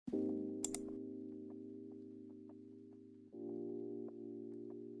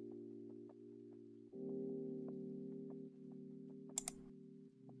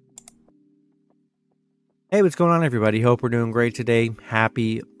Hey, what's going on, everybody? Hope we're doing great today.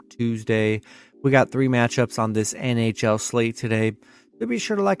 Happy Tuesday. We got 3 matchups on this NHL slate today. So be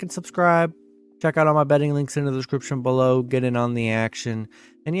sure to like and subscribe. Check out all my betting links in the description below. Get in on the action.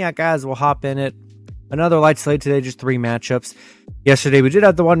 And yeah, guys, we'll hop in it. Another light slate today, just 3 matchups. Yesterday, we did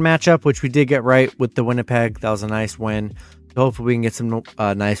have the 1 matchup, which we did get right with the Winnipeg. That was a nice win. So hopefully we can get some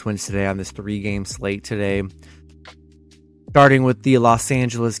nice wins today on this 3-game slate today. Starting with the Los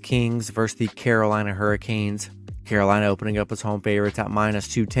Angeles Kings versus the Carolina Hurricanes. Carolina opening up as home favorites at minus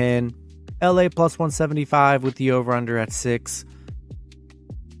 210. LA plus 175 with the over-under at 6.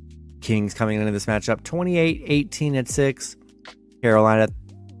 Kings coming into this matchup 28-18 at 6. Carolina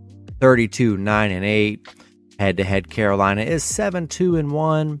 32-9-8. Head-to-head Carolina is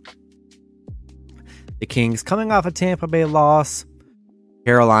 7-2-1. The Kings coming off a Tampa Bay loss.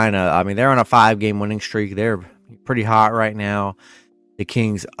 Carolina, they're on a 5-game winning streak. They're pretty hot right now. The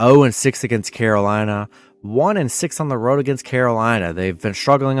Kings 0-6 against Carolina, 1-6 on the road against Carolina. They've been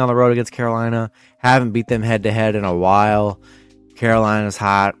struggling on the road against Carolina. Haven't beat them head-to-head in a while. Carolina's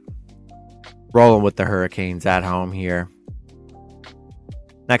hot. Rolling with the Hurricanes at home here.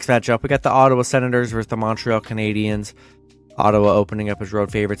 Next matchup, we got the Ottawa Senators versus the Montreal Canadiens. Ottawa opening up as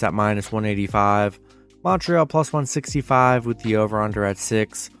road favorites at minus 185. Montreal plus 165 with the over-under at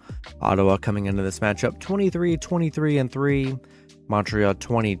 6. Ottawa coming into this matchup 23-23-3. Montreal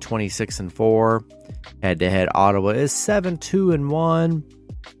 20-26-4. Head-to-head, Ottawa is 7-2-1.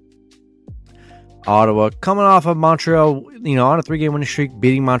 Ottawa coming off of Montreal, on a 3-game winning streak,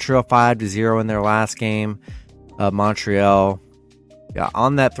 beating Montreal 5-0 in their last game. Montreal,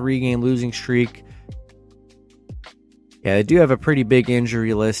 on that 3-game losing streak. Yeah, they do have a pretty big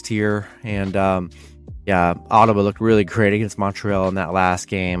injury list here, and Ottawa looked really great against Montreal in that last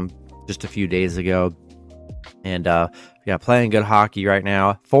game just a few days ago. And playing good hockey right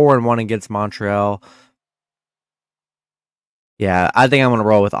now. 4-1 against Montreal. Yeah, I think I'm going to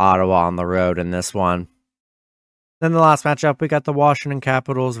roll with Ottawa on the road in this one. Then the last matchup, we got the Washington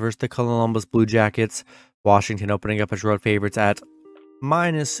Capitals versus the Columbus Blue Jackets. Washington opening up as road favorites at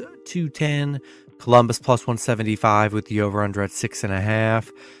minus 210. Columbus plus 175 with the over-under at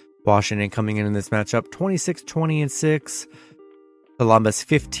 6.5. Washington coming in this matchup 26-20-6. Columbus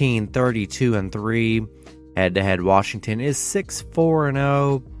 15-32-3. Head-to-head, Washington is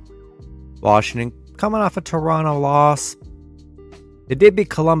 6-4-0. Washington coming off a Toronto loss. They did beat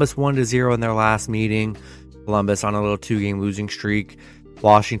Columbus 1-0 in their last meeting. Columbus on a little 2-game losing streak.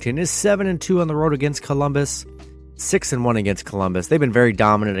 Washington is 7-2 on the road against Columbus. 6-1 against Columbus. They've been very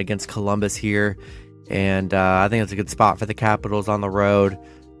dominant against Columbus here. And I think it's a good spot for the Capitals on the road.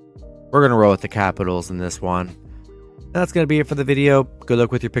 We're going to roll with the Capitals in this one. That's going to be it for the video. Good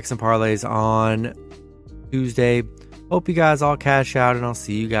luck with your picks and parlays on Tuesday. Hope you guys all cash out, and I'll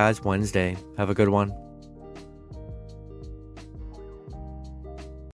see you guys Wednesday. Have a good one.